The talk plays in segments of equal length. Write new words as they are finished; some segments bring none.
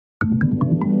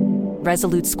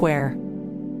Resolute Square.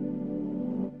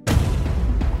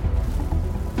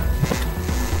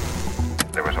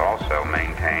 There was also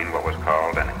maintained what was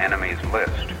called an enemies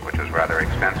list, which was rather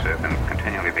extensive and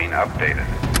continually being updated.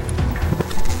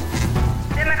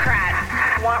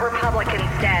 Democrats want Republicans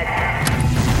dead.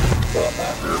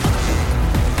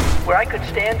 Where I could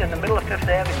stand in the middle of Fifth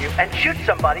Avenue and shoot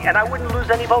somebody and I wouldn't lose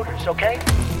any voters, okay?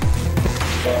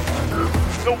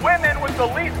 The women with the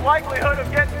least likelihood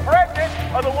of getting pregnant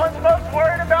are the ones most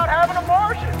worried about having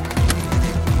abortions.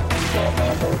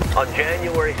 On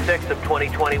January 6th of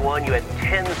 2021, you had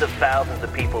tens of thousands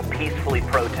of people peacefully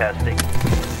protesting.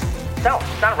 No,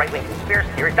 it's not a right-wing conspiracy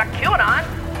theory. It's not QAnon.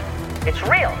 It's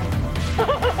real.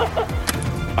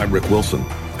 I'm Rick Wilson,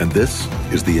 and this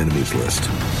is The Enemies List.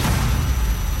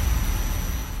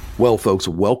 Well, folks,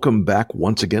 welcome back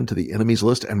once again to The Enemies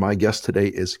List, and my guest today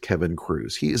is Kevin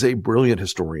Kruse. He is a brilliant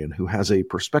historian who has a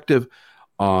perspective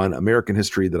on American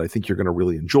history that I think you're going to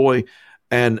really enjoy.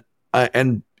 And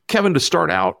Kevin, to start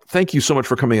out, thank you so much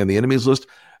for coming on The Enemies List.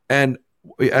 And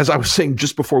as I was saying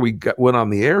just before we went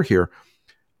on the air here,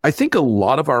 I think a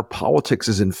lot of our politics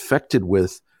is infected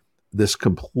with this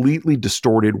completely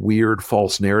distorted, weird,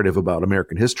 false narrative about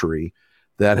American history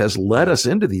that has led us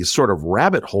into these sort of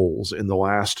rabbit holes in the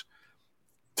last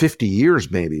 50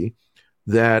 years, maybe,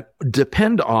 that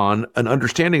depend on an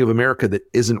understanding of America that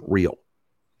isn't real.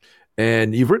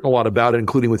 And you've written a lot about it,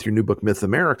 including with your new book, Myth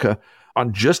America,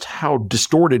 on just how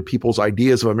distorted people's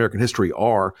ideas of American history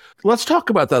are. Let's talk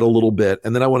about that a little bit,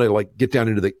 and then I want to get down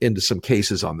into some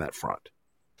cases on that front.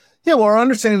 Yeah, well, our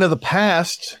understanding of the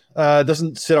past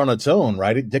doesn't sit on its own,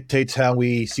 right? It dictates how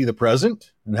we see the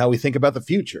present and how we think about the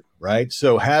future, right?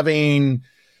 So having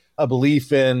a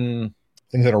belief in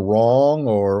things that are wrong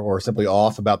or simply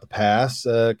off about the past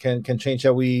can change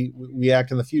how we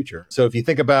act in the future. So if you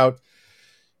think about,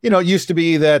 it used to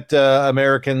be that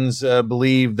Americans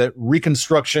believed that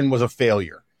Reconstruction was a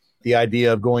failure. The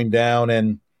idea of going down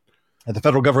and the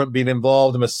federal government being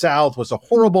involved in the South was a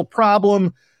horrible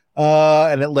problem.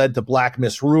 And it led to black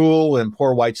misrule, and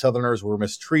poor white Southerners were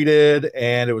mistreated,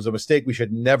 and it was a mistake we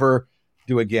should never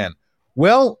do again.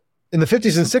 Well, in the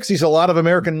 50s and 60s, a lot of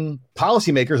American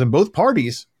policymakers in both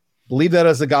parties believed that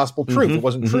as the gospel truth. It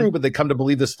wasn't true, but they come to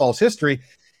believe this false history,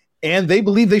 and they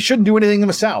believed they shouldn't do anything in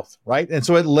the South, right? And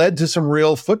so it led to some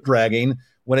real foot dragging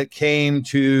when it came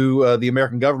to the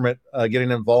American government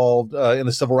getting involved in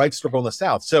the civil rights struggle in the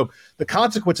South. So the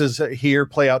consequences here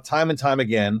play out time and time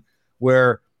again,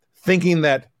 where thinking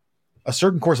that a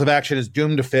certain course of action is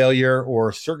doomed to failure or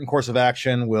a certain course of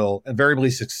action will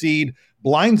invariably succeed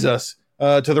blinds us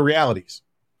to the realities.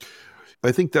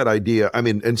 I think that idea,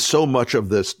 and so much of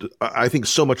this, I think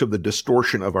so much of the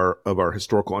distortion of our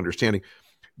historical understanding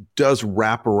does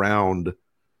wrap around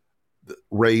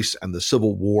race and the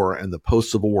Civil War and the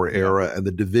post-Civil War era and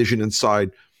the division inside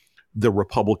the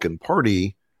Republican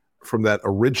Party from that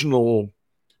original,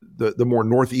 the more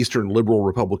northeastern liberal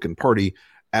Republican Party,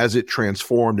 as it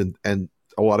transformed and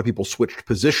a lot of people switched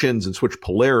positions and switched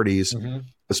polarities,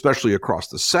 especially across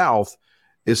the South,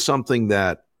 is something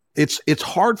that it's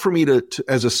hard for me to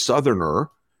as a Southerner,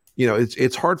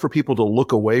 it's hard for people to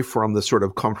look away from the sort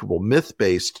of comfortable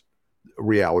myth-based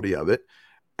reality of it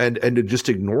and to just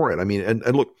ignore it.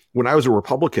 And look, when I was a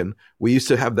Republican, we used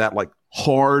to have that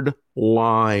hard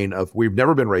line of we've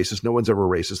never been racist. No one's ever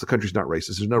racist. The country's not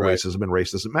racist. There's no racism, and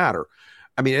race doesn't matter.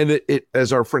 And it,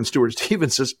 as our friend Stuart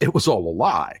Stevens says, it was all a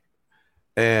lie.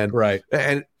 And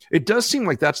it does seem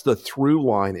like that's the through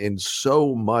line in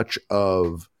so much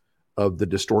of the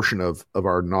distortion of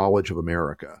our knowledge of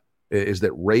America, is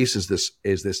that race is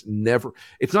this never,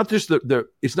 it's not just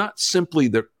it's not simply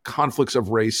the conflicts of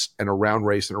race and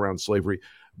around slavery,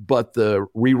 but the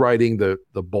rewriting, the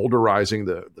boulderizing,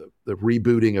 the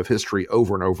rebooting of history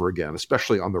over and over again,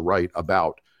 especially on the right,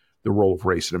 about the role of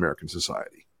race in American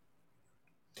society.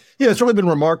 Yeah, it's really been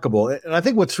remarkable. And I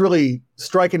think what's really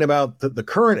striking about the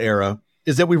current era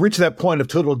is that we reached that point of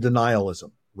total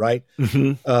denialism, right?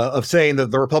 Of saying that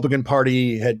the Republican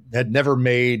Party had never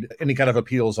made any kind of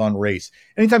appeals on race.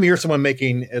 Anytime you hear someone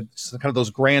making kind of those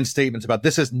grand statements about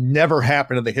this has never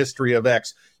happened in the history of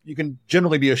X, you can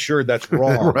generally be assured that's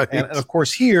wrong. And of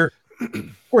course here,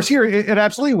 it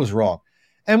absolutely was wrong.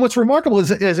 And what's remarkable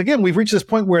is again, we've reached this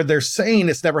point where they're saying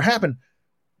it's never happened.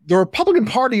 The Republican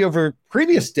Party over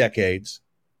previous decades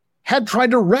had tried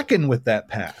to reckon with that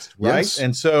past, right? Yes.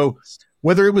 And so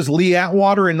whether it was Lee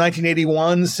Atwater in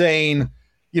 1981 saying,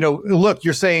 look,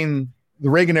 you're saying the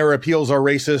Reagan era appeals are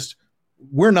racist.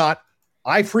 We're not.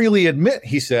 I freely admit,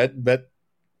 he said, that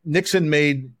Nixon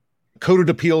made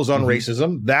coded appeals on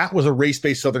racism. That was a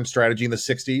race-based Southern strategy in the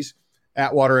 60s.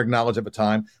 Atwater acknowledged at the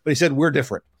time, but he said, we're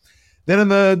different. Then in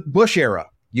the Bush era,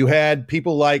 you had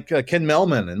people like Ken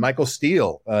Melman and Michael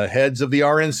Steele, heads of the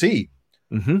RNC,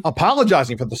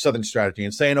 apologizing for the Southern strategy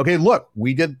and saying, okay, look,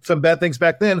 we did some bad things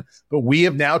back then, but we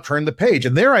have now turned the page.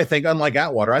 And there, I think, unlike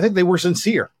Atwater, I think they were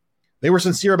sincere. They were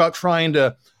sincere about trying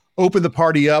to open the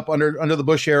party up under the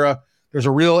Bush era. There's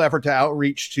a real effort to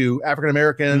outreach to African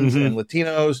Americans and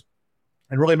Latinos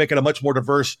and really make it a much more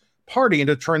diverse party and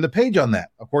to turn the page on that.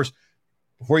 Of course,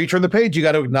 before you turn the page, you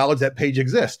got to acknowledge that page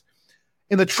exists.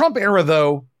 In the Trump era,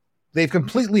 though, they've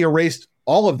completely erased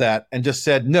all of that and just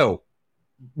said, no,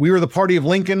 we were the party of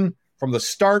Lincoln from the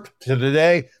start to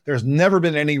today. There's never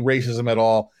been any racism at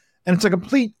all. And it's a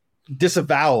complete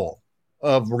disavowal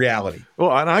of reality.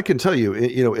 Well, and I can tell you,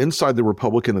 inside the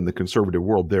Republican and the conservative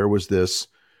world, there was this,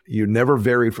 you never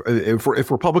varied.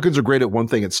 If Republicans are great at one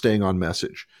thing, it's staying on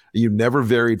message. You never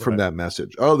varied from that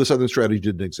message. Oh, the Southern strategy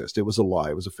didn't exist. It was a lie.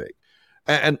 It was a fake.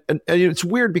 And it's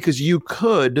weird because you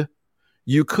could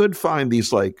find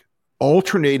these like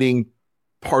alternating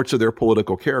parts of their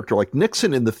political character. Like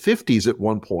Nixon in the 50s at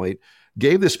one point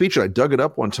gave this speech, and I dug it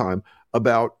up one time,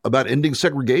 about ending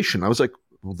segregation. I was like,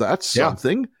 well, that's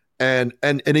something. And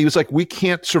he was like, we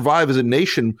can't survive as a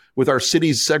nation with our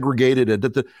cities segregated.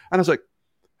 And I was like,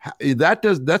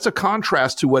 that's a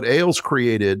contrast to what Ailes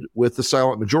created with the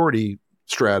silent majority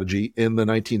strategy in the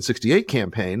 1968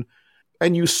 campaign.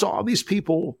 And you saw these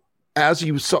people I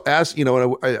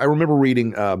remember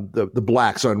reading the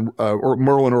Blacks on or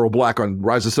Merlin Earl Black on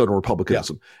Rise of Southern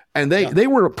Republicanism, and they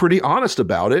were pretty honest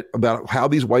about it, about how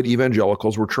these white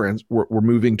evangelicals were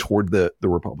moving toward the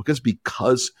Republicans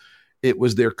because it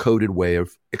was their coded way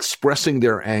of expressing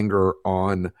their anger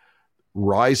on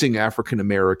rising African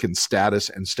American status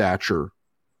and stature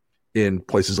in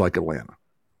places like Atlanta.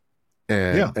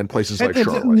 And places like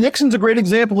Charlotte. Nixon's a great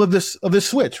example of this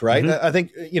switch, right? I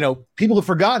think, people have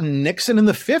forgotten Nixon in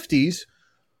the 50s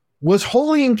was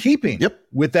wholly in keeping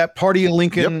with that party of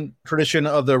Lincoln tradition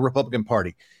of the Republican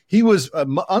Party. He was,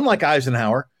 unlike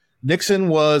Eisenhower, Nixon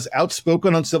was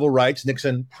outspoken on civil rights.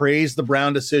 Nixon praised the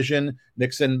Brown decision.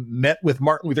 Nixon met with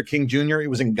Martin Luther King Jr. He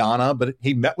was in Ghana, but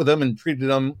he met with him and treated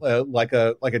him like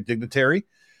a dignitary.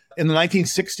 In the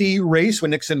 1960 race,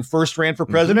 when Nixon first ran for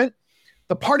president,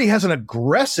 the party has an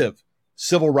aggressive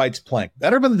civil rights plank,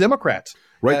 better than the Democrats.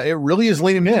 Right. It really is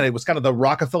leaning in. It was kind of the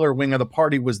Rockefeller wing of the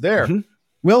party was there.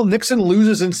 Well, Nixon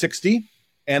loses in 60,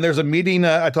 and there's a meeting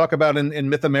I talk about in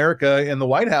Myth America in the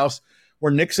White House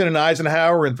where Nixon and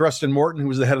Eisenhower and Thruston Morton, who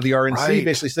was the head of the RNC,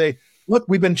 basically say, look,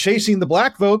 we've been chasing the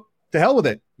black vote. To hell with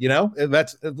it.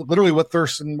 That's literally what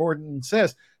Thurston Morton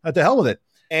says. To hell with it.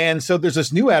 And so there's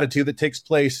this new attitude that takes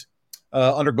place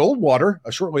under Goldwater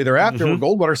shortly thereafter, where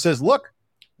Goldwater says, look,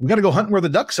 we got to go hunting where the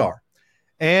ducks are.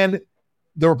 And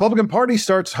the Republican Party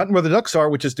starts hunting where the ducks are,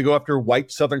 which is to go after white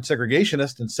Southern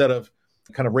segregationists instead of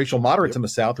kind of racial moderates in the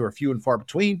South who are few and far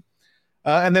between.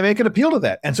 And they make an appeal to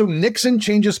that. And so Nixon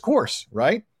changes course,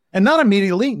 right? And not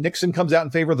immediately. Nixon comes out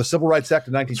in favor of the Civil Rights Act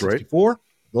of 1964,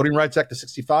 Voting Rights Act of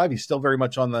 65. He's still very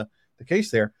much on the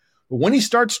case there. But when he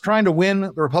starts trying to win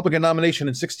the Republican nomination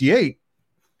in 68,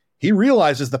 he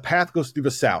realizes the path goes through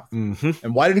the South.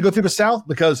 And why did he go through the South?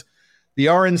 Because the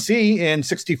RNC in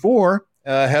 64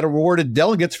 had awarded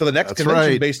delegates for the next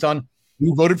convention based on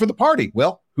who voted for the party.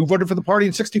 Well, who voted for the party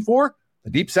in 64? The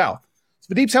Deep South. So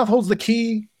the Deep South holds the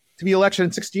key to the election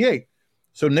in 68.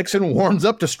 So Nixon warms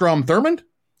up to Strom Thurmond,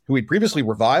 who he'd previously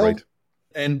reviled,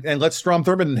 and lets Strom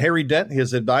Thurmond and Harry Dent,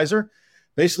 his advisor,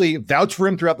 basically vouch for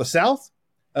him throughout the South.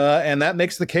 And that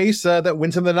makes the case that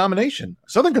wins him the nomination.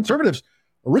 Southern conservatives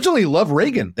originally love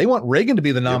Reagan. They want Reagan to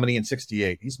be the nominee in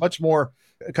 68. He's much more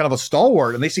kind of a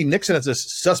stalwart, and they see Nixon as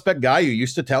this suspect guy who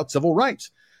used to tout civil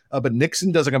rights. But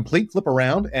Nixon does a complete flip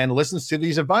around and listens to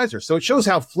these advisors. So it shows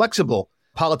how flexible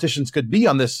politicians could be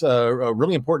on this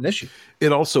really important issue.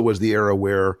 It also was the era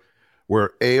where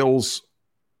Ailes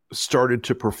started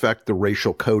to perfect the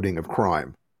racial coding of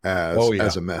crime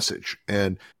as a message.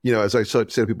 And, as I say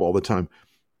to people all the time,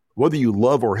 whether you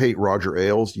love or hate Roger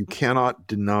Ailes, you cannot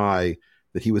deny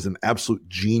that he was an absolute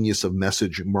genius of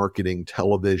message marketing,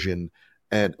 television,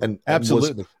 and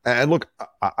absolutely. Look,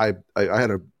 I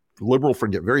had a liberal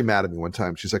friend get very mad at me one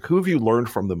time. She's like, "Who have you learned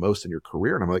from the most in your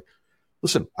career?" And I'm like,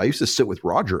 "Listen, I used to sit with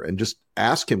Roger and just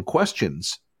ask him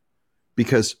questions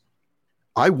because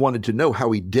I wanted to know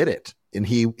how he did it, and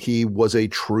he was a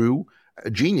true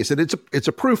genius. And it's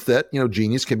a proof that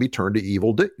genius can be turned to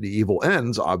evil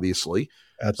ends, obviously,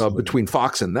 between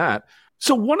Fox and that."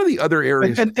 So one of the other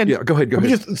areas, go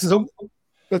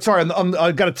ahead. Sorry,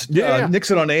 I got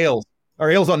Nixon on Ailes, or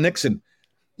Ailes on Nixon.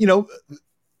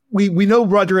 We know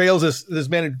Roger Ailes is this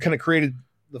man who kind of created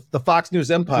the Fox News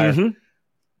empire.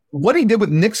 What he did with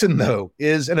Nixon, though,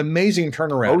 is an amazing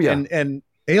turnaround. Oh, yeah. And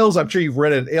Ailes, I'm sure you've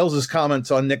read it, Ailes'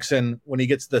 comments on Nixon when he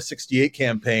gets the 68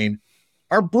 campaign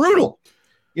are brutal.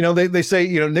 They say,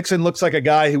 Nixon looks like a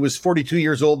guy who was 42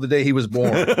 years old the day he was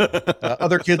born.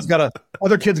 Other kids got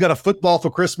a football for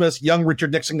Christmas. Young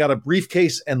Richard Nixon got a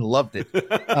briefcase and loved it.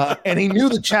 And he knew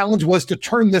the challenge was to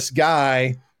turn this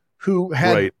guy who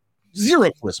had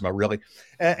zero charisma, really,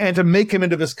 and to make him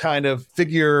into this kind of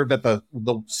figure that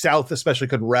the South especially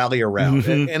could rally around.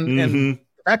 And the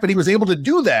fact that he was able to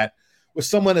do that with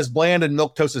someone as bland and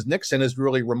milquetoast as Nixon is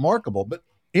really remarkable. But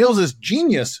Ailes'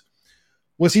 genius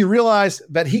was he realized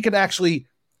that he could actually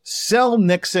sell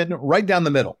Nixon right down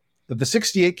the middle, that the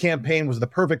 68 campaign was the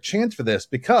perfect chance for this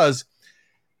because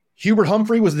Hubert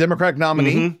Humphrey was the Democratic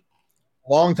nominee,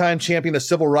 longtime champion of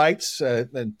civil rights.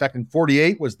 In fact, in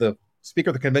 48 was the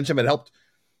Speaker of the convention that helped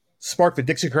spark the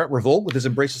Dixiecrat revolt with his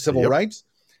embrace of civil rights.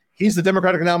 He's the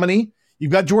Democratic nominee.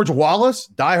 You've got George Wallace,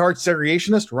 diehard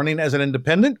segregationist, running as an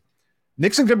independent.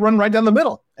 Nixon could run right down the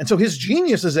middle. And so his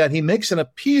genius is that he makes an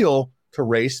appeal to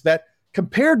race that,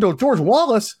 compared to George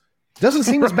Wallace, doesn't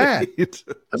seem as bad.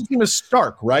 Doesn't seem as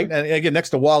stark, right? And again, next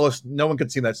to Wallace, no one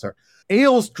could see that stark.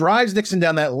 Ailes drives Nixon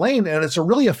down that lane, and it's a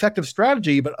really effective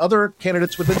strategy, but other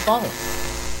candidates would then follow.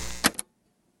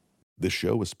 This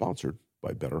show is sponsored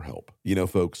by BetterHelp.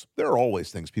 Folks, there are always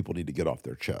things people need to get off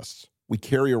their chests. We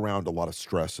carry around a lot of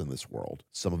stress in this world.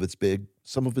 Some of it's big,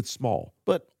 some of it's small.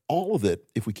 But all of it,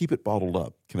 if we keep it bottled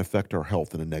up, can affect our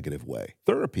health in a negative way.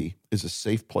 Therapy is a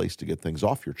safe place to get things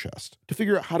off your chest, to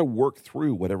figure out how to work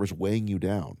through whatever's weighing you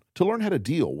down, to learn how to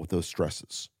deal with those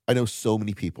stresses. I know so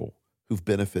many people who've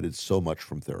benefited so much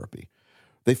from therapy.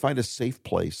 They find a safe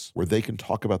place where they can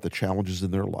talk about the challenges in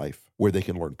their life, where they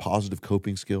can learn positive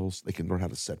coping skills, they can learn how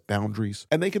to set boundaries,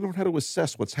 and they can learn how to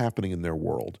assess what's happening in their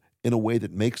world in a way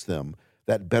that makes them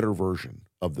that better version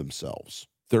of themselves.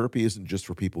 Therapy isn't just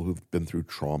for people who've been through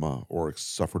trauma or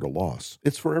suffered a loss.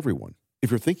 It's for everyone.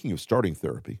 If you're thinking of starting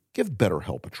therapy, give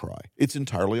BetterHelp a try. It's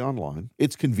entirely online.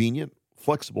 It's convenient,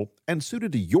 flexible, and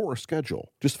suited to your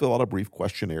schedule. Just fill out a brief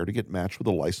questionnaire to get matched with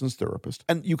a licensed therapist,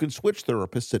 and you can switch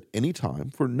therapists at any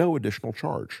time for no additional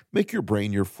charge. Make your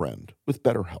brain your friend with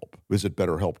BetterHelp. Visit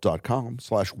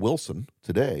BetterHelp.com/Wilson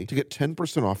today to get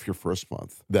 10% off your first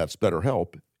month. That's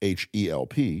BetterHelp,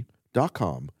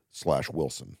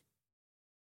 HELP.com/Wilson.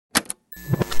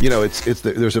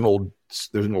 There's an old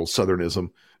Southernism.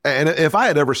 And if I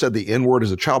had ever said the N-word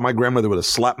as a child, my grandmother would have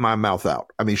slapped my mouth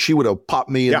out. I mean, she would have popped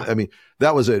me. Yeah.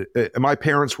 That was my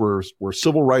parents were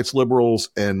civil rights liberals,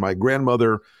 and my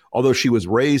grandmother, although she was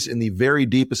raised in the very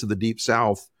deepest of the Deep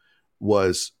South,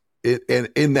 was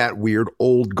in that weird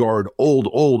old guard,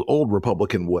 old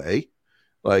Republican way.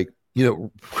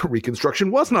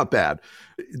 Reconstruction was not bad.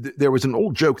 There was an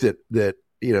old joke that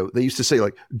they used to say,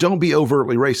 don't be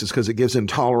overtly racist because it gives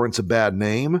intolerance a bad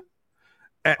name.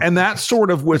 And that sort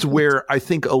of was where I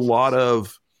think a lot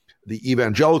of the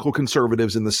evangelical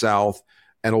conservatives in the South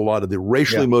and a lot of the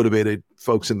racially motivated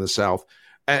folks in the South,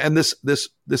 and this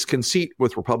conceit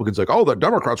with Republicans, the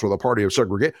Democrats were the party of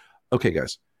segregation. Okay,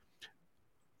 guys,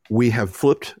 we have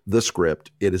flipped the script.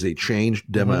 It is a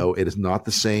changed demo. It is not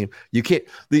the same. You can't.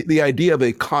 The idea of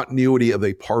a continuity of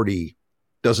a party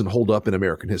doesn't hold up in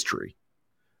American history.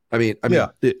 And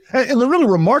the really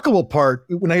remarkable part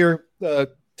when I hear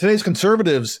today's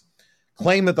conservatives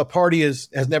claim that the party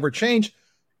has never changed,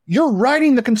 you're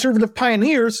writing the conservative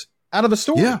pioneers out of the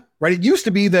story, right? It used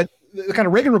to be that the kind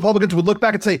of Reagan Republicans would look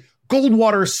back and say,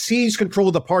 Goldwater seized control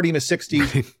of the party in the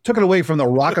 60s, took it away from the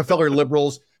Rockefeller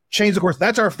liberals, changed the course.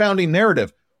 That's our founding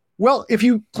narrative. Well, if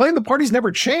you claim the party's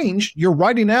never changed, you're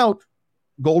writing out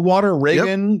Goldwater,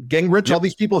 Reagan, Gingrich, all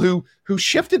these people who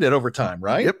shifted it over time,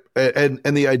 right? Yep.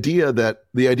 And the idea that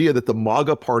the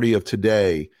MAGA party of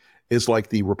today is like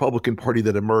the Republican Party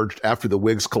that emerged after the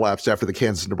Whigs collapsed after the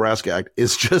Kansas-Nebraska Act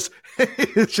is just,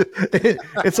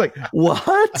 it's like,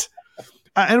 what?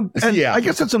 And I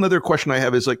guess that's another question I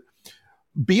have is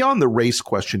beyond the race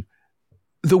question,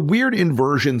 the weird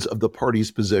inversions of the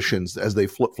party's positions as they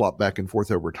flip-flop back and forth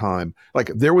over time.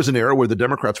 There was an era where the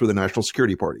Democrats were the national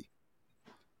security party.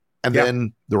 And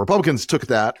then the Republicans took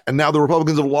that, and now the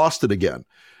Republicans have lost it again.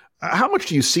 How much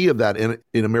do you see of that in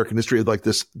American history, of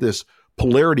this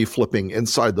polarity flipping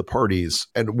inside the parties,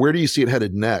 and where do you see it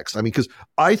headed next? Because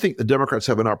I think the Democrats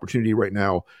have an opportunity right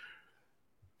now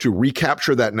to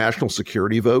recapture that national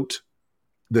security vote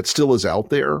that still is out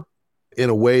there in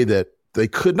a way that they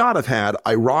could not have had,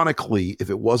 ironically, if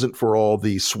it wasn't for all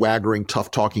the swaggering,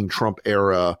 tough-talking Trump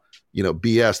era,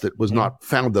 BS that was not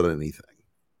founded on anything.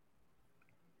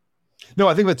 No,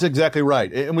 I think that's exactly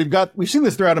right. And we've seen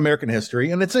this throughout American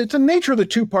history, and it's a nature of the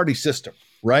two-party system,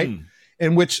 right?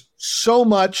 in which so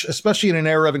much, especially in an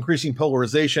era of increasing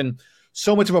polarization,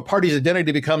 so much of a party's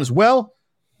identity becomes, well,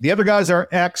 the other guys are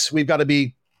X, we've got to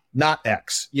be not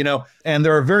X, and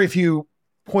there are very few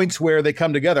points where they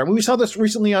come together. I mean, we saw this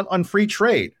recently on free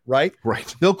trade, right?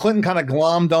 Right. Bill Clinton kind of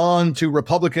glommed on to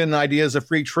Republican ideas of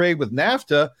free trade with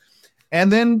NAFTA,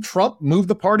 and then Trump moved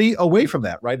the party away from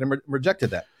that, right, and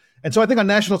rejected that. And so I think on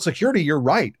national security, you're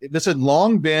right. This had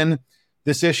long been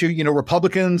this issue.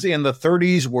 Republicans in the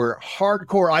 30s were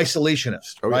hardcore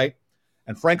isolationists, right?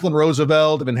 And Franklin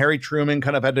Roosevelt and Harry Truman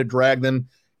kind of had to drag them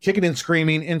kicking and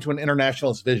screaming into an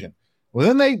internationalist vision. Well,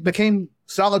 then they became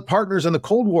solid partners in the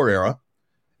Cold War era.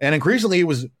 And increasingly, it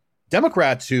was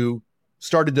Democrats who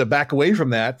started to back away from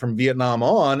that from Vietnam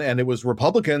on. And it was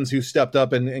Republicans who stepped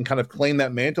up and kind of claimed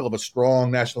that mantle of a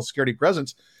strong national security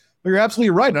presence. But you're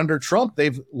absolutely right. Under Trump,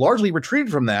 they've largely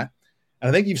retreated from that. And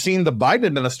I think you've seen the Biden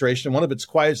administration, one of its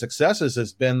quiet successes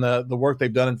has been the work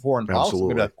they've done in foreign policy.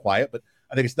 Maybe not quiet, but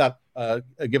I think it's not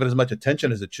given as much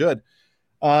attention as it should.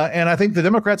 And I think the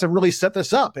Democrats have really set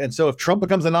this up. And so if Trump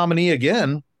becomes the nominee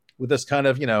again with this kind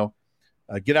of,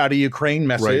 get out of Ukraine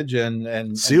message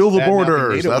and seal the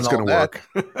borders, that's going to work.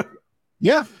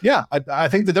 Yeah. I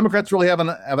think the Democrats really have an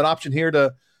option here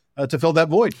to fill that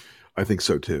void. I think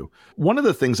so too. One of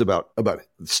the things about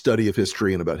study of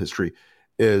history and about history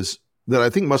is that I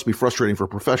think must be frustrating for a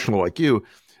professional like you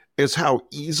is how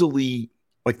easily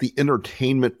like the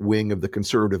entertainment wing of the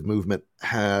conservative movement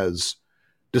has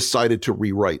decided to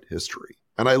rewrite history.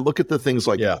 And I look at the things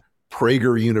like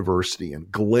Prager University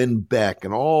and Glenn Beck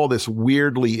and all this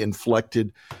weirdly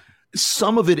inflected.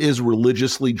 Some of it is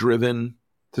religiously driven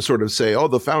to sort of say, oh,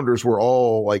 the founders were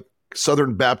all like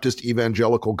Southern Baptist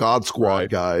evangelical God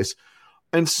Squad guys.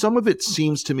 And some of it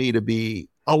seems to me to be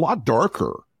a lot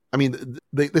darker. I mean,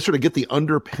 they sort of get the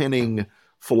underpinning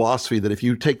philosophy that if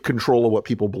you take control of what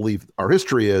people believe our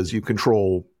history is, you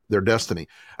control their destiny.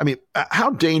 I mean,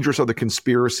 how dangerous are the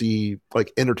conspiracy,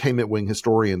 like entertainment wing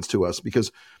historians to us?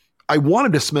 Because I want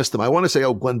to dismiss them. I want to say,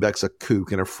 oh, Glenn Beck's a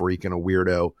kook and a freak and a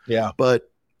weirdo. Yeah.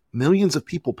 But millions of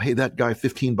people pay that guy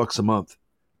 $15 a month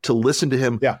to listen to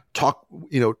him talk,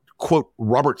 quote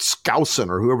Robert Skousen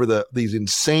or whoever these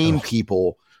insane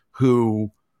people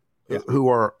who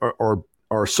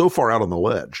are so far out on the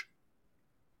ledge.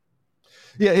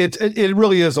 Yeah, it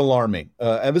really is alarming,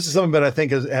 and this is something that I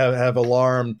think have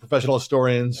alarmed professional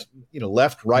historians,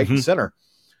 left, right, and center,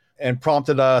 and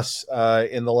prompted us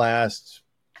in the last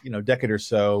decade or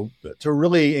so to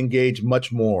really engage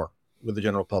much more with the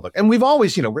general public. And we've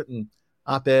always written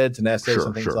op-eds and essays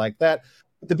and things like that.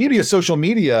 But the beauty of social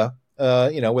media,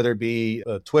 whether it be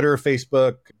Twitter,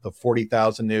 Facebook, the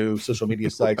 40,000 new social media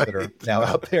sites that are now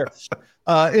out there,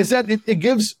 is that it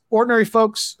gives ordinary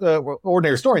folks,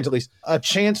 ordinary historians at least, a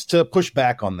chance to push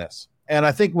back on this. And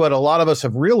I think what a lot of us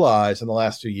have realized in the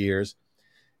last 2 years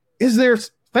is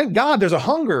thank God, there's a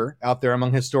hunger out there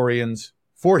among historians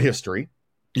for history.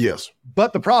 Yes.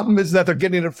 But the problem is that they're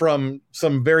getting it from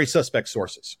some very suspect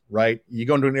sources, right? You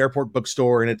go into an airport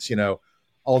bookstore and it's,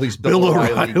 all these Bill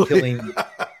O'Reilly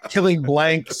killing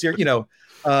blanks,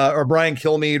 or Brian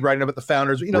Kilmeade writing about the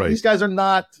founders. These guys are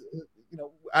not,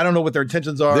 I don't know what their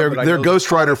intentions are. Their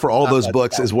ghostwriter for all those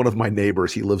books is one of my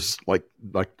neighbors. He lives like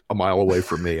a mile away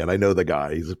from me, and I know the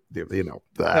guy. He's,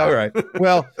 All right.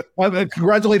 Well, I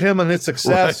congratulate him on his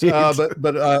success. Right.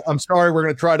 But I'm sorry, we're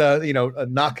going to try to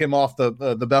knock him off the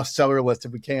bestseller list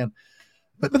if we can.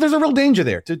 But there's a real danger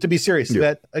there to be serious.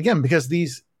 That again, because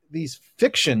these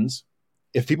fictions,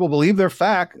 if people believe they're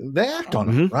fact, they act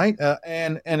on it, right?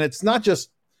 And it's not just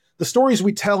the stories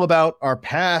we tell about our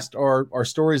past are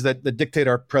stories that dictate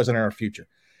our present and our future.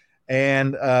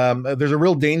 And there's a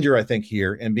real danger, I think,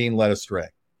 here in being led astray.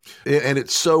 And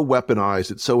it's so weaponized.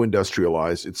 It's so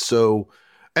industrialized.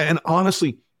 And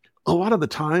honestly, a lot of the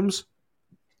times,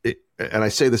 and I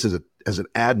say this as an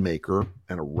ad maker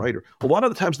and a writer, a lot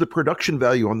of the times the production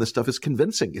value on this stuff is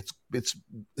convincing. It's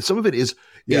some of it is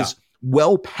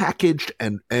well packaged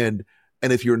and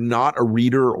if you're not a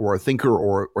reader or a thinker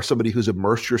or somebody who's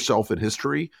immersed yourself in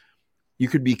history, you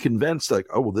could be convinced like,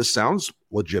 oh, well, this sounds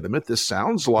legitimate. This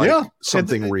sounds like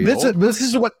something real. This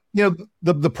is what, the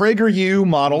PragerU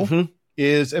model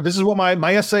is. This is what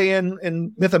my essay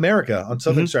in Myth America on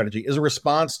Southern strategy is a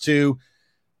response to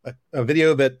a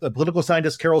video that the political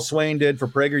scientist Carol Swain did for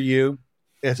PragerU.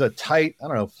 It's a tight,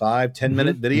 5-10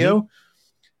 minute video.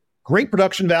 Great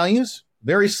production values,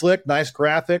 very slick, nice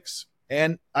graphics.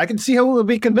 And I can see how it would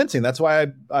be convincing. That's why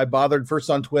I bothered first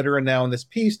on Twitter and now in this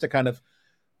piece to kind of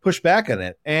push back on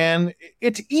it. And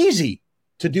it's easy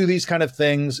to do these kind of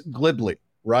things glibly,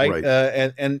 right?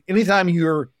 And anytime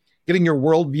you're getting your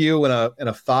worldview in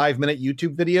a 5-minute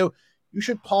YouTube video, you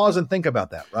should pause and think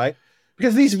about that, right?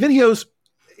 Because these videos,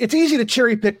 it's easy to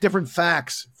cherry pick different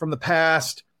facts from the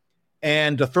past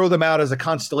and to throw them out as a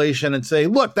constellation and say,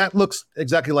 look, that looks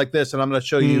exactly like this, and I'm going to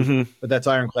show you that that's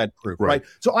ironclad proof, right?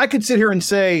 So I could sit here and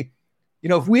say,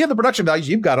 if we have the production values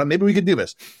you've got on, maybe we could do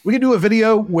this. We could do a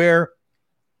video where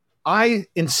I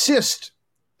insist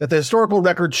that the historical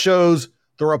record shows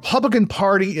the Republican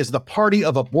Party is the party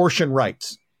of abortion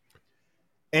rights.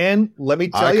 And let me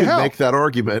tell you how. I could make that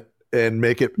argument and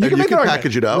make it, you can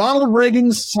package it up. Ronald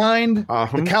Reagan signed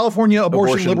the California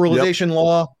abortion liberalization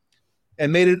law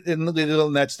and made it in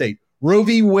that state. Roe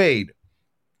v. Wade,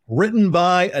 written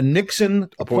by a Nixon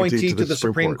appointee to the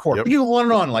Supreme Court. You can go on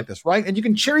and on like this, right? And you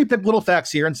can cherry pick little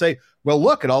facts here and say, well,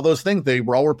 look at all those things. They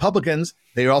were all Republicans.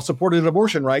 They all supported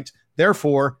abortion rights.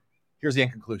 Therefore, here's the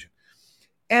end conclusion.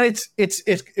 And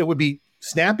it would be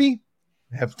snappy,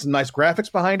 have some nice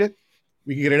graphics behind it.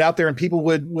 We could get it out there and people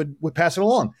would pass it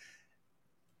along.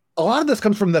 A lot of this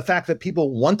comes from the fact that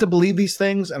people want to believe these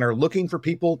things and are looking for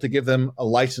people to give them a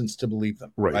license to believe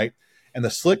them, right? And the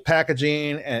slick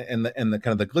packaging and the kind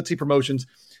of the glitzy promotions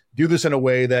do this in a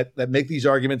way that make these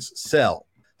arguments sell.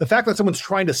 The fact that someone's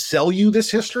trying to sell you this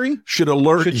history should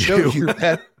alert you. Show you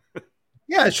that,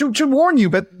 it should warn you,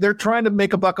 but they're trying to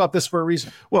make a buck off this for a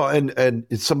reason. Well, and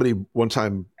somebody one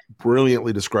time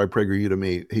brilliantly described PragerU to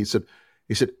me. He said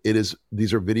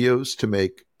these are videos to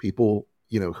make people,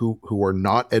 who are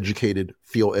not educated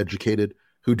feel educated,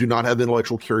 who do not have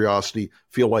intellectual curiosity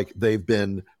feel like they've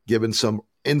been given some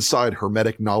inside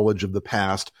hermetic knowledge of the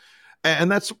past.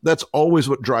 And that's always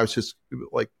what drives his,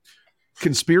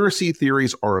 conspiracy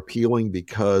theories are appealing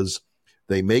because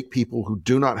they make people who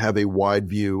do not have a wide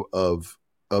view of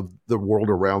the world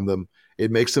around them.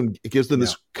 It gives them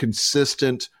this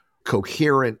consistent,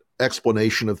 coherent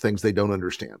explanation of things they don't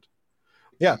understand.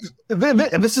 Yeah.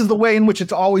 And this is the way in which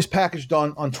it's always packaged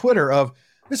on Twitter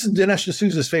this is Dinesh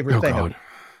D'Souza's favorite thing. God.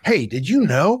 Hey, did you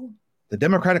know the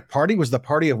Democratic Party was the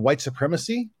party of white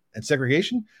supremacy and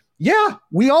segregation? Yeah,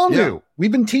 we all knew. Yeah.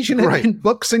 We've been teaching it in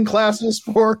books and classes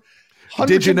for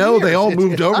hundreds Did you know of years. They all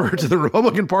moved over to the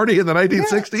Republican Party in the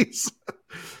 1960s?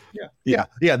 Yeah.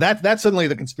 That's suddenly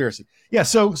the conspiracy. Yeah.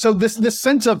 So this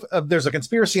sense of there's a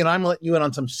conspiracy and I'm letting you in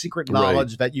on some secret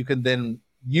knowledge that you can then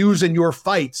use in your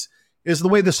fights is the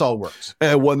way this all works.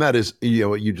 Well, and that is,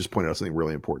 you just pointed out something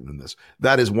really important in this.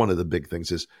 That is one of the big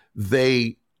things is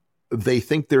they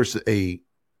think there's a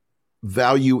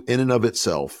value in and of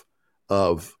itself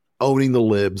of owning the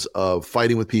libs, of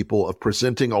fighting with people, of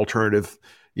presenting alternative,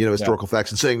 historical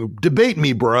facts and saying, debate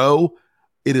me, bro.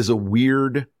 It is a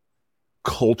weird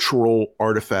cultural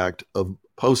artifact of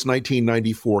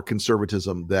post-1994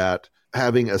 conservatism that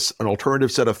having an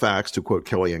alternative set of facts, to quote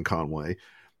Kellyanne Conway,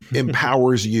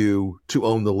 empowers you to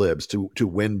own the libs, to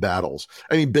win battles.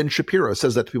 I mean, Ben Shapiro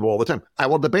says that to people all the time. I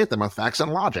will debate them with facts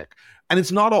and logic. And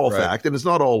it's not all fact and it's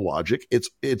not all logic.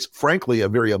 It's frankly a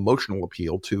very emotional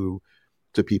appeal to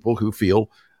people who feel,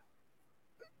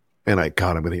 and I'm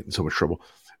going to get in so much trouble.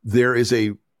 There is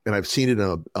and I've seen it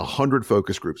in 100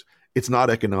 focus groups. It's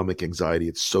not economic anxiety.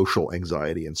 It's social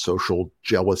anxiety and social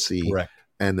jealousy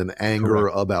and an anger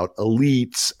about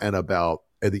elites and about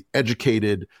the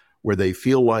educated, where they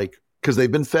feel like, because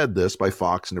they've been fed this by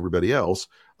Fox and everybody else,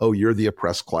 oh, you're the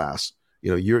oppressed class.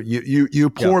 You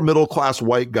poor middle class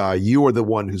white guy. You are the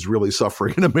one who's really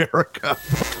suffering in America.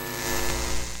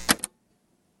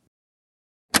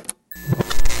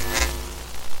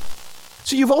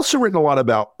 So you've also written a lot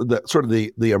about the sort of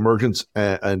the emergence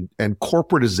and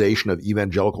corporatization of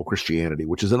evangelical Christianity,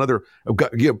 which is another.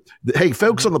 Hey,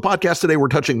 folks, on the podcast today, we're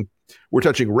touching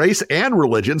race and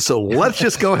religion, so let's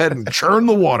just go ahead and churn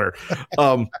the water.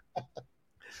 But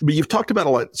you've talked about a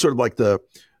lot, sort of like the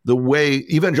way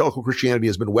evangelical Christianity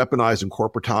has been weaponized and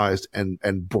corporatized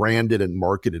and branded and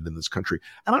marketed in this country.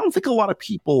 And I don't think a lot of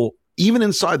people, even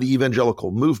inside the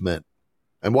evangelical movement,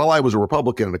 and while I was a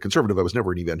Republican and a conservative, I was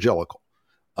never an evangelical.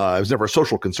 I was never a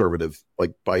social conservative,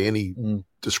 like by any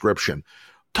description.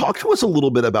 Talk to us a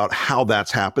little bit about how that's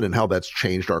happened and how that's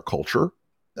changed our culture.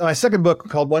 My second book,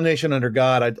 called One Nation Under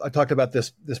God, I talked about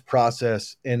this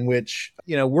process in which,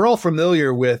 we're all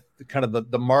familiar with kind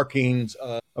of the markings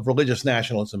of religious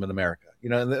nationalism in America.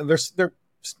 They're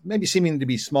maybe seeming to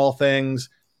be small things.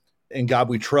 In God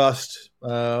we trust,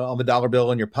 on the dollar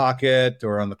bill in your pocket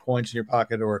or on the coins in your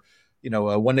pocket, or,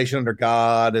 One Nation Under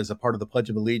God as a part of the Pledge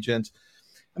of Allegiance.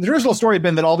 And the traditional story had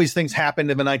been that all these things happened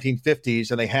in the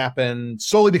 1950s, and they happened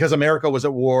solely because America was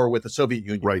at war with the Soviet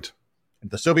Union. Right.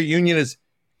 And the Soviet Union is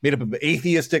made up of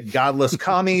atheistic, godless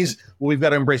commies. Well, we've got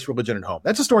to embrace religion at home.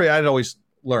 That's a story I'd always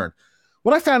learned.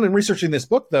 What I found in researching this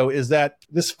book, though, is that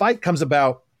this fight comes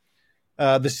about,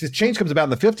 this change comes about in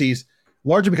the 50s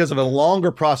largely because of a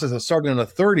longer process that started in the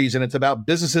 30s, and it's about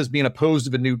businesses being opposed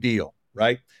to the New Deal,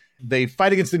 right? They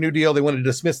fight against the New Deal. They want to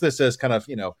dismiss this as kind of,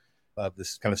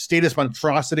 this kind of status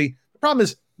monstrosity. The problem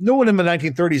is no one in the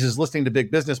 1930s is listening to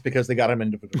big business because they got them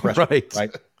into the depression,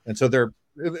 right? And so their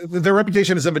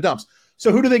reputation is in the dumps.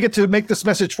 So who do they get to make this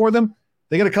message for them?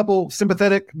 They get a couple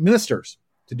sympathetic ministers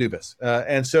to do this.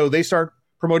 And so they start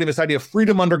promoting this idea of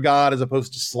freedom under God as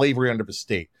opposed to slavery under the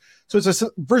state. So it's a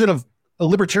version of a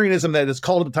libertarianism that is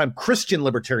called at the time Christian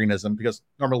libertarianism, because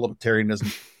normal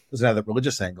libertarianism doesn't have that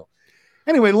religious angle.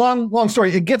 Anyway, long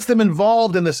story. It gets them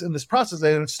involved in this process,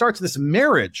 and it starts this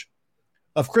marriage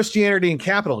of Christianity and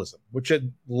capitalism, which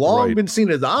had long been seen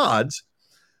as odds,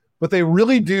 but they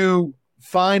really do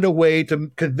find a way to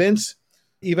convince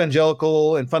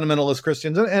evangelical and fundamentalist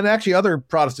Christians, and actually other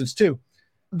Protestants too,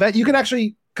 that you can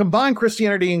actually combine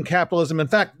Christianity and capitalism. In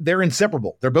fact, they're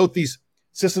inseparable. They're both these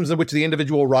systems in which the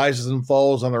individual rises and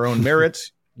falls on their own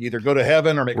merits. You either go to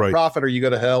heaven or make a profit, or you go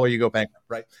to hell or you go bankrupt,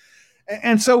 right?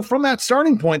 And so from that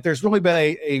starting point, there's really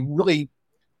been a really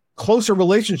closer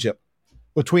relationship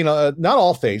between not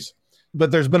all faiths,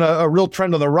 but there's been a real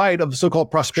trend on the right of the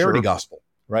so-called prosperity gospel,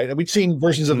 right? And we've seen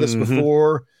versions of this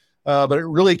before, but it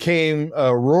really came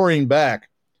roaring back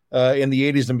in the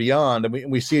 80s and beyond,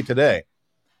 and we see it today.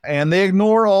 And they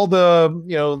ignore all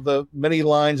the many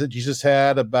lines that Jesus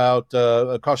had about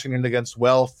cautioning against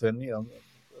wealth, and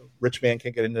rich man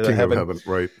can't get into heaven,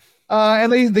 right?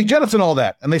 And they jettison all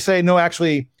that, and they say, no,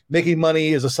 actually, making money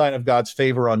is a sign of God's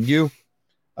favor on you,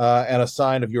 and a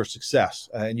sign of your success,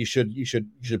 and you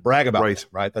should brag about it,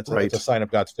 right? That's a sign of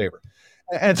God's favor.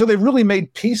 And so they've really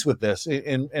made peace with this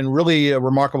in really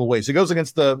remarkable ways. It goes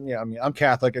against I'm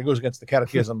Catholic. It goes against the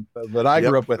catechism that I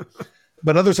grew up with.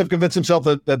 But others have convinced themselves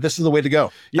that this is the way to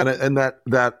go. Yeah, and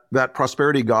that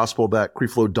prosperity gospel, that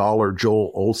Creflo Dollar,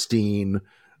 Joel Osteen,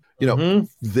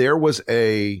 there was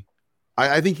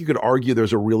I think you could argue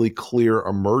there's a really clear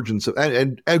emergence of,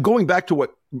 and going back to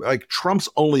what, like, Trump's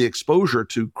only exposure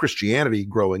to Christianity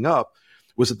growing up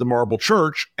was at the Marble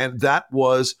Church, and that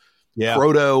was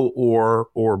proto or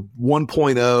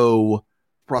 1.0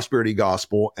 prosperity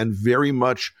gospel, and very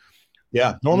much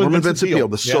Norman Vincent Peale,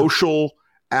 the social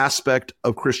aspect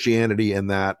of Christianity,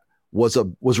 and that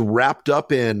was wrapped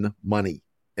up in money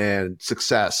and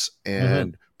success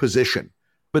and position.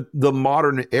 But the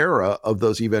modern era of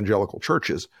those evangelical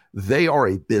churches, they are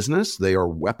a business, they are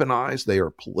weaponized, they are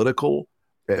political.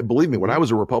 Believe me, when I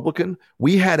was a Republican,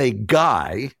 we had a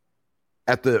guy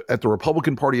at the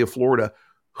Republican Party of Florida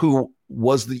who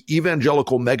was the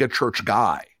evangelical megachurch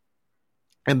guy.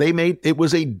 And it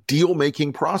was a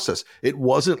deal-making process. It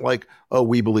wasn't like, oh,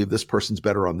 we believe this person's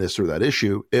better on this or that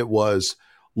issue. It was,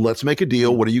 let's make a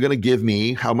deal. What are you going to give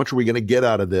me? How much are we going to get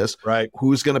out of this? Right.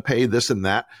 Who's going to pay this and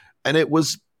that? And it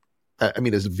was,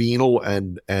 it's venal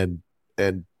and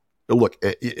look,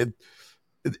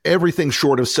 everything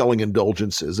short of selling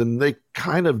indulgences, and they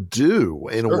kind of do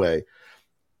in a way.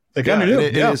 They kind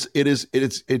of do.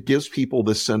 It gives people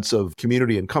this sense of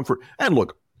community and comfort. And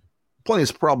look, plenty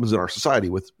of problems in our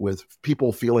society with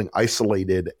people feeling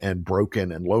isolated and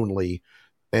broken and lonely.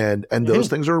 And those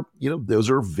things are,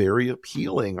 those are very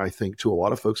appealing, I think, to a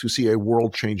lot of folks who see a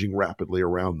world changing rapidly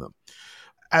around them.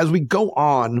 As we go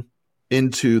on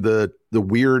into the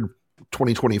weird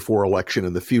 2024 election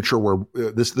in the future, where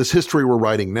this history we're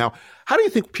writing now, how do you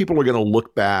think people are going to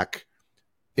look back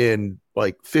in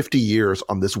like 50 years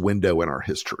on this window in our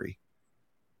history?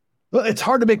 Well, it's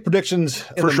hard to make predictions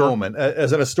in the moment.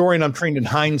 As an historian, I'm trained in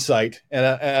hindsight,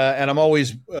 and I'm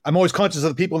always conscious of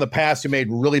the people in the past who made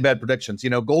really bad predictions.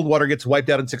 Goldwater gets wiped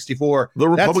out in '64. The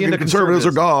Republican conservatives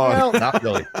are gone. Well, not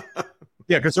really.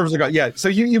 Yeah, conservatives are gone. Yeah, so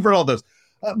you've heard all those.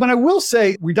 But I will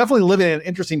say we definitely live in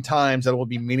interesting times that will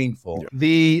be meaningful.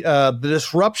 Yeah. The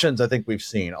disruptions I think we've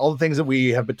seen, all the things that we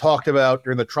have been talked about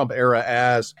during the Trump era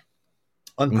as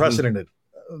unprecedented,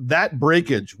 that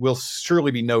breakage will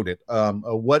surely be noted.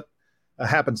 What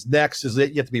happens next is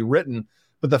yet to be written,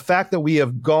 but the fact that we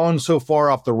have gone so far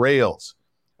off the rails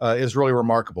is really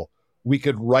remarkable. We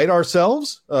could right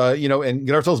ourselves, and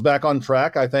get ourselves back on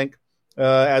track, I think.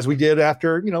 As we did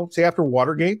after, after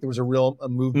Watergate, there was a real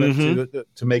movement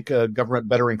to make government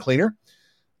better and cleaner.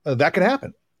 That could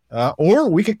happen. Or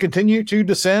we could continue to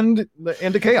descend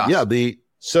into chaos. Yeah.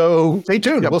 So stay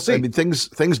tuned. We'll see.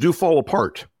 Things do fall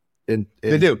apart. They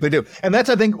do. And that's,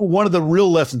 I think, one of the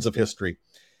real lessons of history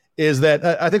is that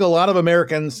I think a lot of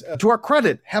Americans, to our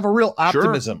credit, have a real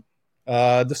optimism,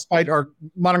 despite our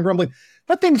modern grumbling,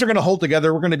 that things are going to hold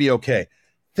together. We're going to be okay.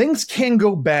 Things can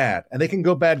go bad, and they can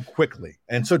go bad quickly.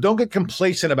 And so don't get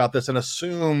complacent about this and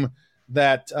assume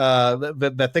that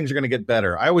that things are going to get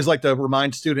better. I always like to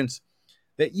remind students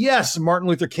that, yes, Martin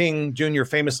Luther King Jr.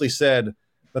 famously said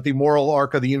that the moral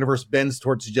arc of the universe bends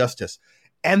towards justice.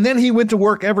 And then he went to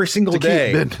work every single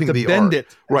day to bend it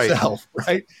himself,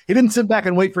 right? He didn't sit back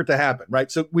and wait for it to happen,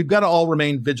 right? So we've got to all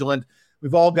remain vigilant.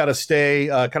 We've all got to stay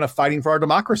kind of fighting for our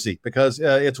democracy because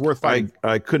it's worth fighting.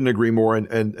 I couldn't agree more.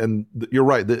 And you're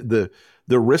right. The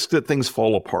risk that things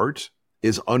fall apart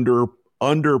is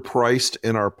underpriced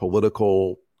in our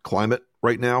political climate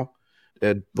right now.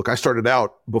 And look, I started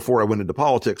out before I went into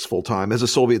politics full time as a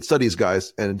Soviet studies guy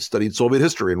and studied Soviet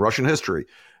history and Russian history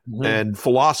and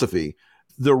philosophy.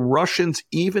 The Russians,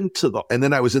 and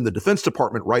then I was in the Defense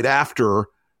Department right after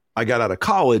I got out of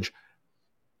college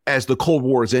as the Cold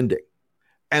War is ending.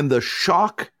 And the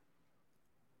shock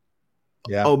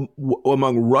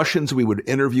among Russians we would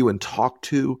interview and talk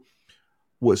to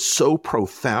was so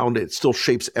profound. It still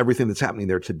shapes everything that's happening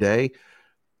there today.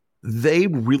 They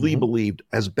really believed,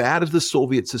 as bad as the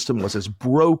Soviet system was, as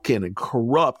broken and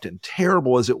corrupt and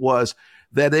terrible as it was,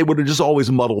 that they would have just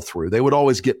always muddle through. They would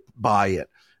always get by it.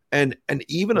 And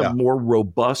even a more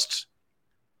robust,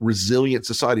 resilient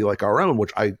society like our own,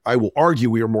 which I will argue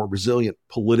we are more resilient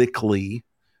politically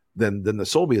than the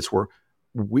Soviets were,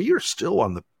 we are still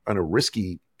on a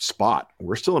risky spot.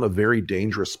 We're still in a very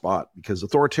dangerous spot because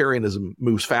authoritarianism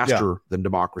moves faster than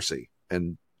democracy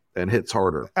and hits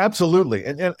harder. Absolutely.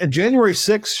 And January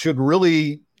 6th should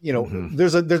really,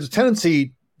 there's a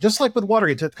tendency, just like with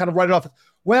Watergate, to kind of write it off.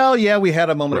 Well, yeah, we had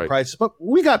a moment of crisis, but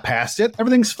we got past it.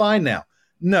 Everything's fine now.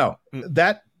 No,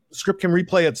 that script can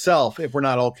replay itself if we're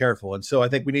not all careful. And so I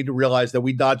think we need to realize that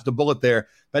we dodged a bullet there.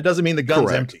 That doesn't mean the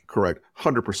gun's empty. Correct.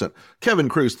 100%. Kevin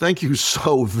Kruse, thank you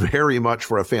so very much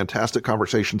for a fantastic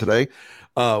conversation today.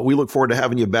 We look forward to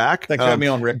having you back. Thanks for having me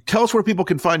on, Rick. Tell us where people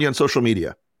can find you on social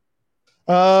media.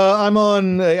 I'm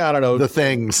on, I don't know. The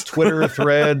things. Twitter,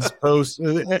 Threads, posts,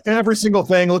 every single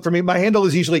thing. Look for me. My handle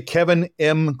is usually Kevin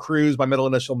M. Kruse, my middle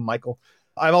initial, Michael.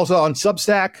 I'm also on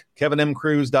Substack,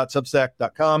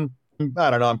 kevinmkruse.substack.com. I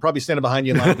don't know. I'm probably standing behind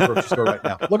you in line at the grocery store right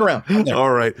now. Look around.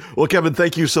 All right. Well, Kevin,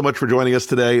 thank you so much for joining us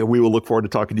today. And we will look forward to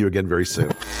talking to you again very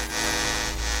soon.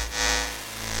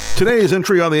 Today's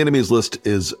entry on the enemies list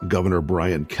is Governor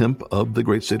Brian Kemp of the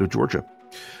great state of Georgia.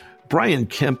 Brian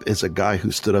Kemp is a guy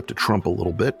who stood up to Trump a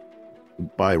little bit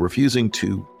by refusing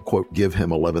to, quote, give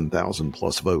him 11,000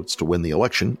 plus votes to win the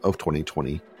election of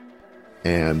 2020.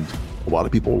 And a lot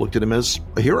of people looked at him as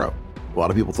a hero. A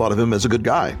lot of people thought of him as a good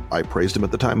guy. I praised him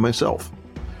at the time myself.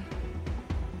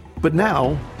 But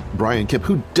now, Brian Kemp,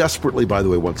 who desperately, by the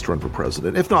way, wants to run for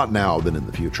president, if not now, then in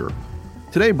the future.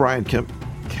 Today, Brian Kemp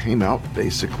came out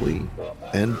basically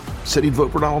and said he'd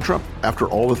vote for Donald Trump after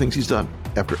all the things he's done,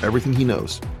 after everything he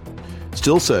knows.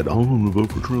 Still said, I'm going to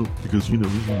vote for Trump because, the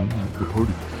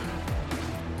party.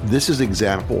 This is an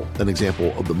example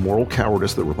of the moral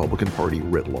cowardice of the Republican Party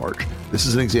writ large. This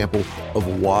is an example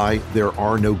of why there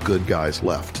are no good guys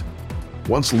left.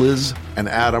 Once Liz and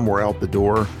Adam were out the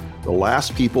door, the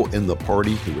last people in the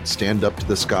party who would stand up to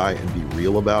this guy and be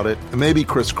real about it, and maybe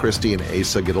Chris Christie and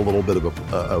Asa get a little bit of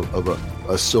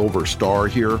a silver star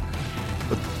here,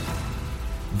 but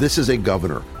this is a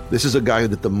governor. This is a guy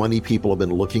that the money people have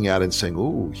been looking at and saying,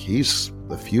 "Ooh, he's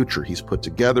the future. He's put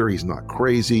together. He's not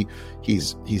crazy.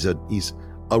 He's a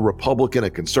Republican, a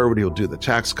conservative. He'll do the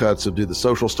tax cuts. He'll do the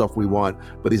social stuff we want.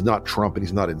 But he's not Trump and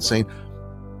he's not insane.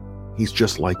 He's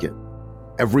just like it."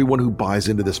 Everyone who buys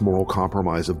into this moral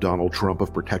compromise of Donald Trump,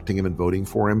 of protecting him and voting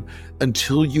for him,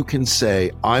 until you can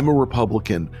say, "I'm a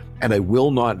Republican and I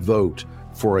will not vote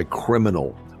for a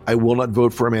criminal. I will not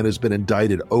vote for a man who's been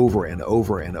indicted over and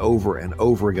over and over and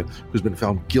over again, who's been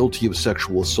found guilty of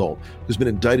sexual assault, who's been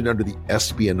indicted under the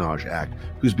Espionage Act,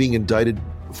 who's being indicted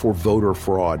for voter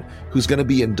fraud, who's going to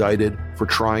be indicted for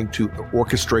trying to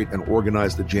orchestrate and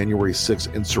organize the January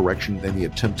 6th insurrection and the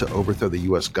attempt to overthrow the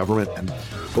U.S. government and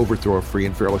overthrow a free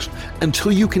and fair election."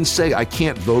 Until you can say, "I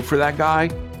can't vote for that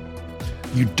guy,"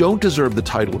 you don't deserve the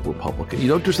title of Republican. You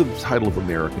don't deserve the title of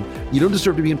American. You don't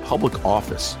deserve to be in public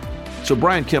office. So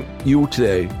Brian Kemp, you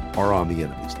today are on the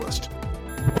enemies list.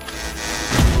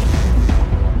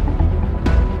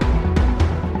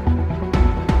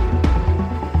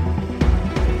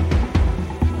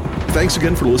 Thanks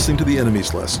again for listening to the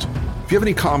enemies list. If you have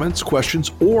any comments,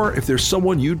 questions, or if there's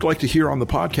someone you'd like to hear on the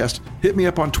podcast, hit me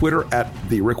up on Twitter at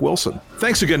 @TheRickWilson.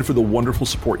 Thanks again for the wonderful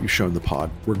support you've shown the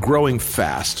pod. We're growing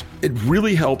fast. It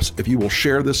really helps if you will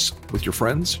share this with your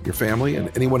friends, your family, and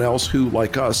anyone else who,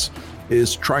 like us,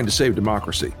 is trying to save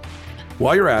democracy.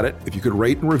 While you're at it, if you could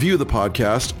rate and review the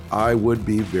podcast, I would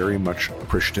be very much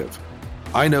appreciative.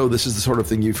 I know this is the sort of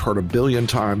thing you've heard a billion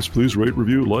times. Please rate,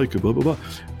 review, like, blah, blah, blah.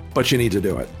 but you need to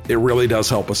do it. It really does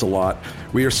help us a lot.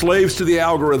 We are slaves to the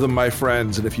algorithm, my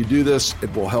friends, and if you do this,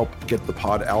 it will help get the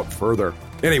pod out further.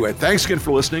 Anyway, thanks again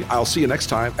for listening. I'll see you next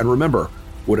time, and remember,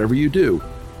 whatever you do,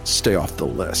 stay off the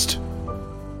list.